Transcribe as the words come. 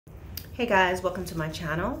Hey guys, welcome to my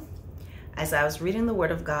channel. As I was reading the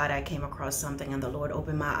Word of God, I came across something and the Lord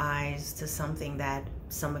opened my eyes to something that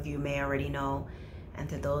some of you may already know. And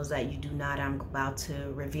to those that you do not, I'm about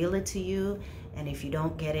to reveal it to you. And if you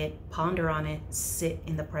don't get it, ponder on it, sit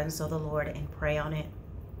in the presence of the Lord and pray on it.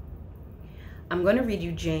 I'm going to read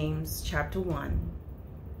you James chapter 1,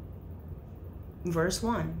 verse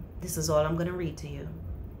 1. This is all I'm going to read to you.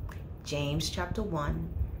 James chapter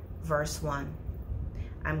 1, verse 1.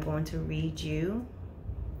 I'm going to read you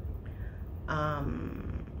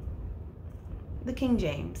the King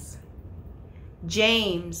James.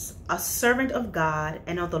 James, a servant of God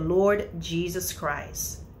and of the Lord Jesus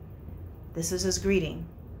Christ. This is his greeting.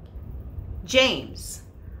 James,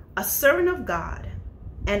 a servant of God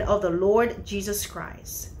and of the Lord Jesus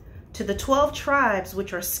Christ, to the 12 tribes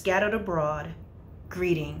which are scattered abroad,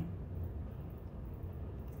 greeting.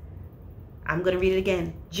 I'm going to read it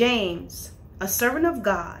again. James, a servant of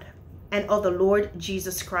God and of the Lord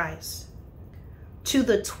Jesus Christ, to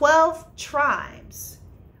the 12 tribes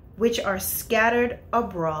which are scattered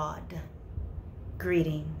abroad,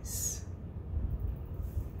 greetings.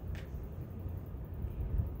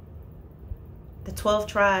 The 12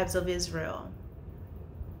 tribes of Israel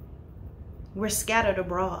were scattered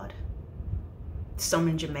abroad. Some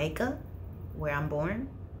in Jamaica, where I'm born,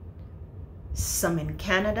 some in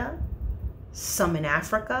Canada, some in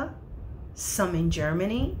Africa, some in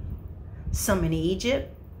Germany, some in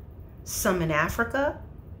Egypt, some in Africa,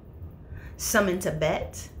 some in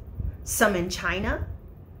Tibet, some in China.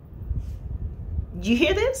 You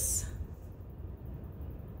hear this?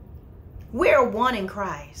 We're one in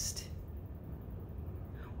Christ.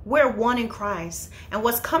 We're one in Christ. And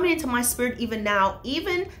what's coming into my spirit even now,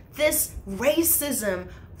 even this racism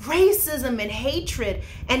and hatred,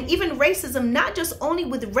 and even racism, not just only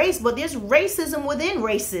with race, but there's racism within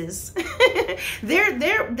races. there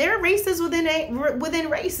are races within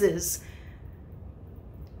races.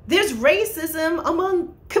 There's racism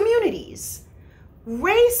among communities.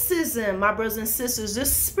 Racism, my brothers and sisters, the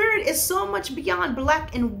spirit is so much beyond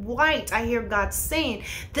black and white. I hear God saying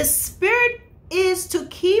the spirit is to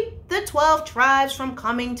keep the 12 tribes from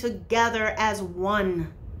coming together as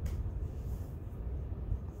one.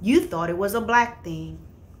 You thought it was a black thing.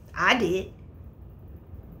 I did.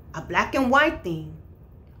 A black and white thing.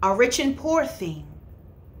 A rich and poor thing.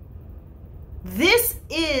 This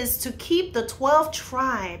is to keep the 12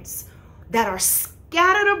 tribes that are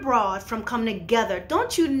scattered abroad from coming together.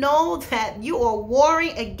 Don't you know that you are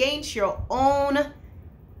warring against your own?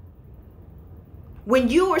 When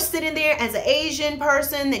you are sitting there as an Asian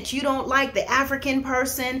person that you don't like, the African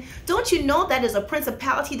person, don't you know that is a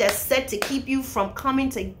principality that's set to keep you from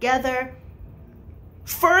coming together,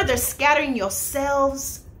 further scattering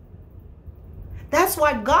yourselves? That's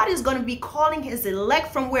why God is going to be calling his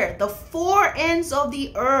elect from where? The four ends of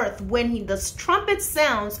the earth. When the trumpet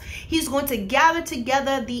sounds, he's going to gather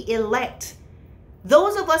together the elect.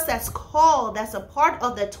 Those of us that's called, that's a part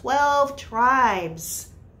of the 12 tribes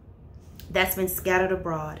that's been scattered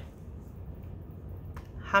abroad.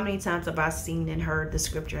 How many times have I seen and heard the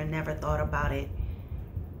scripture and never thought about it?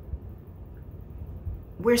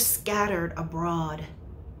 We're scattered abroad.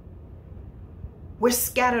 We're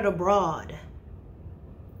scattered abroad.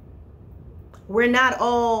 We're not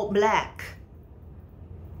all black.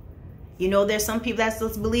 You know, there's some people that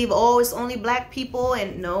still believe, oh, it's only black people.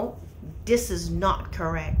 And no, this is not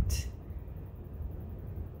correct.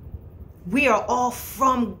 We are all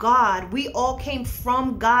from God. We all came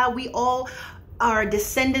from God. We all are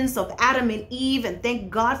descendants of Adam and Eve. And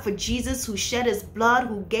thank God for Jesus, who shed his blood,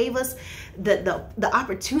 who gave us the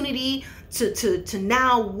opportunity to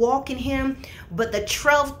now walk in him. But the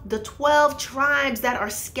 12 tribes that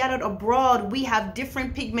are scattered abroad, we have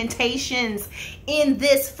different pigmentations in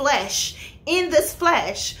this flesh. In this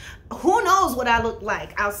flesh. Who knows what I look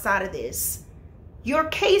like outside of this? You're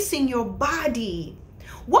casing your body.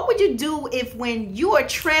 What would you do if when you are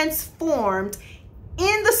transformed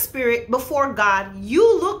in the spirit before God,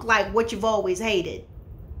 you look like what you've always hated?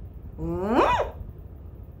 What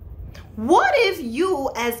if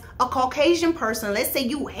you, as a Caucasian person, let's say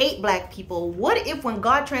you hate black people, what if when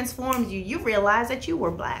God transforms you, you realize that you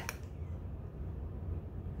were black?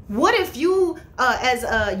 What if you,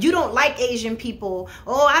 you don't like Asian people,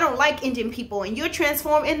 oh, I don't like Indian people, and you're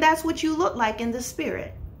transformed and that's what you look like in the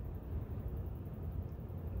spirit?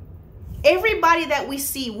 Everybody that we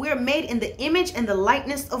see, we're made in the image and the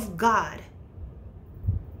likeness of God.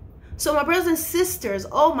 So my brothers and sisters,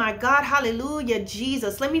 oh my God, hallelujah,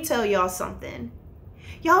 Jesus. Let me tell y'all something.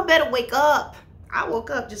 Y'all better wake up. I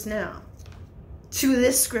woke up just now to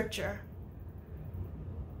this scripture.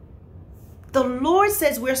 The Lord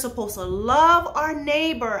says we're supposed to love our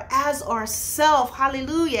neighbor as ourselves.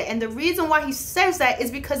 Hallelujah. And the reason why he says that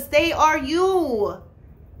is because they are you.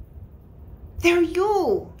 They're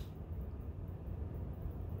you.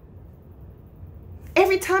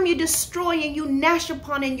 Every time you destroy and you gnash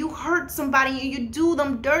upon and you hurt somebody and you do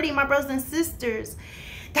them dirty, my brothers and sisters,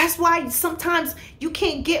 that's why sometimes you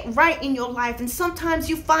can't get right in your life. And sometimes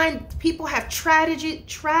you find people have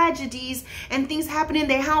tragedies and things happen in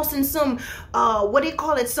their house, and some,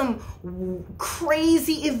 some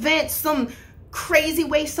crazy event, some crazy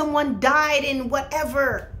way someone died and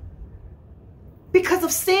whatever. Because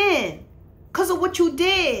of sin. Because of what you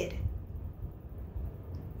did.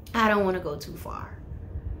 I don't want to go too far.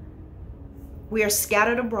 We are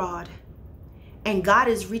scattered abroad. And God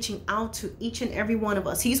is reaching out to each and every one of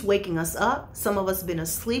us. He's waking us up. Some of us have been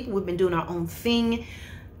asleep. We've been doing our own thing.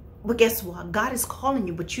 But guess what? God is calling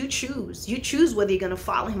you, but you choose. You choose whether you're going to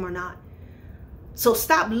follow him or not. So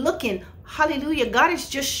stop looking. Hallelujah. God is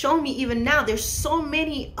just showing me even now. There's so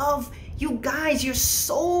many of you guys. You're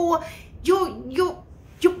so, you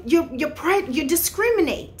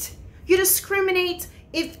discriminate. You discriminate.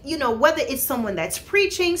 If, whether it's someone that's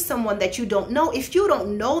preaching, someone that you don't know, if you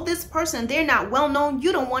don't know this person, they're not well known,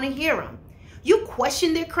 you don't want to hear them. You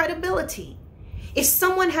question their credibility. If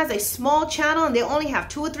someone has a small channel and they only have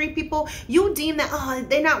 2 or 3 people, you deem that,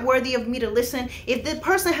 they're not worthy of me to listen. If the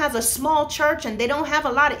person has a small church and they don't have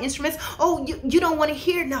a lot of instruments, you don't want to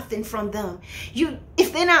hear nothing from them.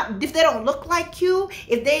 If they don't look like you,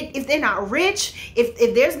 if they're not rich,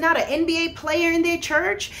 if there's not an NBA player in their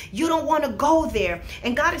church, you don't want to go there.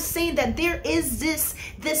 And God is saying that there is this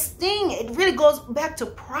thing, it really goes back to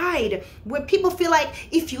pride, where people feel like,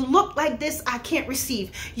 if you look like this, I can't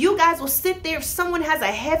receive. You guys will sit there. If someone has a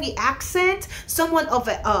heavy accent, someone of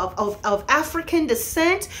African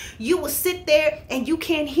descent, you will sit there and you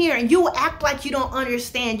can't hear, and you will act like you don't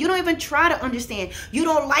understand. You don't even try to understand. You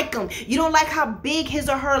don't like them. You don't like how big his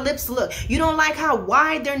or her lips look. You don't like how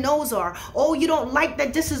wide their nose are. Oh, you don't like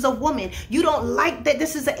that this is a woman. You don't like that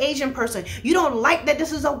this is an Asian person. You don't like that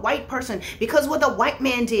this is a white person because what the white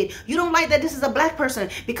man did. You don't like that this is a black person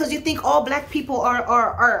because you think all black people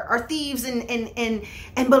are thieves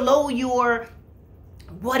and below your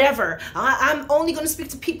whatever. I'm only going to speak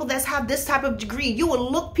to people that have this type of degree. You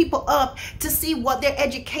will look people up to see what their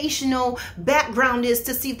educational background is,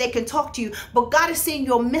 to see if they can talk to you. But God is saying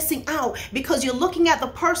you're missing out because you're looking at the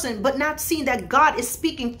person but not seeing that God is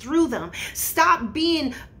speaking through them. Stop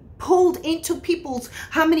being pulled into people's,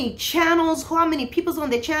 how many channels, how many people's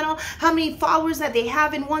on their channel, how many followers that they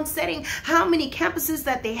have in one setting, how many campuses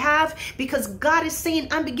that they have, because God is saying,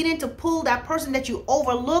 I'm beginning to pull that person that you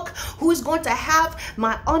overlook, who is going to have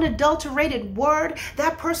my unadulterated word,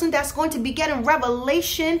 that person that's going to be getting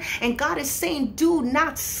revelation. And God is saying, do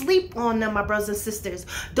not sleep on them, my brothers and sisters.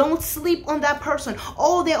 Don't sleep on that person.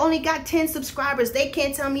 Oh, they only got 10 subscribers. They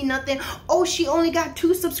can't tell me nothing. Oh, she only got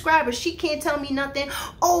 2 subscribers. She can't tell me nothing.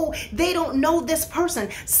 Oh, they don't know this person.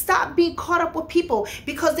 Stop being caught up with people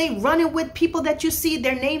because they running with people that you see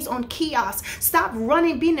their names on kiosks. Stop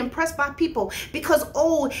running, being impressed by people because,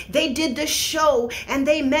 oh, they did this show and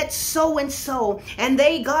they met so and so and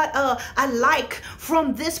they got a like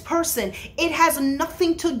from this person. It has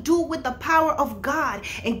nothing to do with the power of God.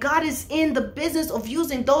 And God is in the business of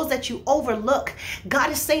using those that you overlook.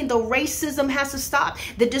 God is saying the racism has to stop.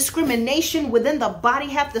 The discrimination within the body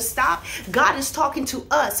have to stop. God is talking to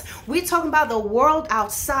us. We're talking about the world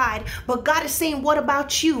outside, but God is saying, what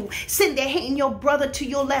about you? Sitting there hating your brother to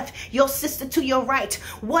your left, your sister to your right.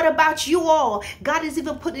 What about you all? God has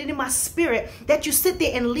even put it in my spirit that you sit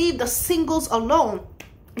there and leave the singles alone.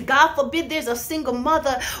 God forbid there's a single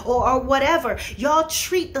mother or whatever. Y'all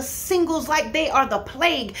treat the singles like they are the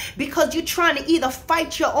plague because you're trying to either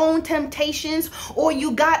fight your own temptations or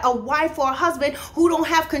you got a wife or a husband who don't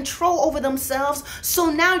have control over themselves. So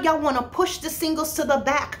now y'all want to push the singles to the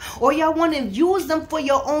back, or y'all want to use them for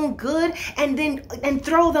your own good and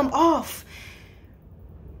throw them off.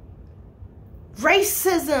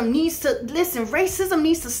 Racism needs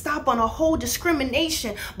to stop on a whole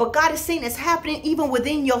discrimination. But God is saying it's happening even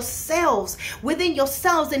within yourselves.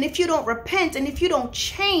 And if you don't repent and if you don't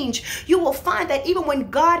change, you will find that even when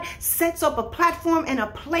God sets up a platform and a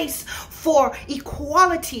place for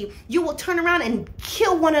equality, you will turn around and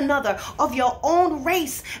kill one another of your own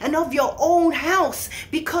race and of your own house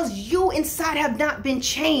because you inside have not been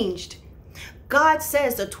changed. God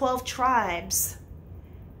says the 12 tribes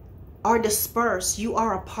are dispersed. You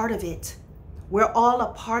are a part of it. We're all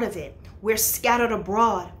a part of it. We're scattered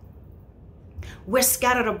abroad. We're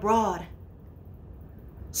scattered abroad.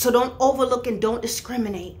 So don't overlook and don't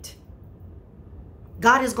discriminate.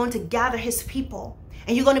 God is going to gather his people,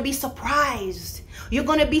 and you're going to be surprised. You're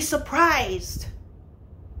going to be surprised.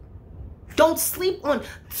 Don't sleep on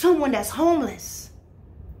someone that's homeless.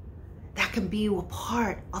 That can be a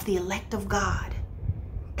part of the elect of God.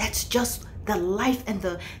 That's just the life and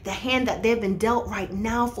the hand that they've been dealt right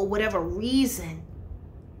now for whatever reason.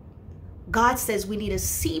 God says we need to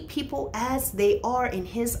see people as they are in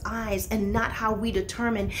his eyes, and not how we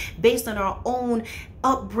determine based on our own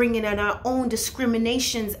upbringing and our own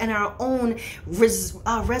discriminations and our own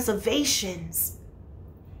reservations.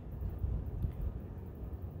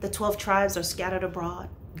 The 12 tribes are scattered abroad.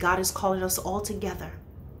 God is calling us all together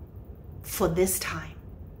for this time.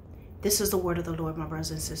 This is the word of the Lord, my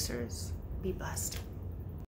brothers and sisters. Be blessed.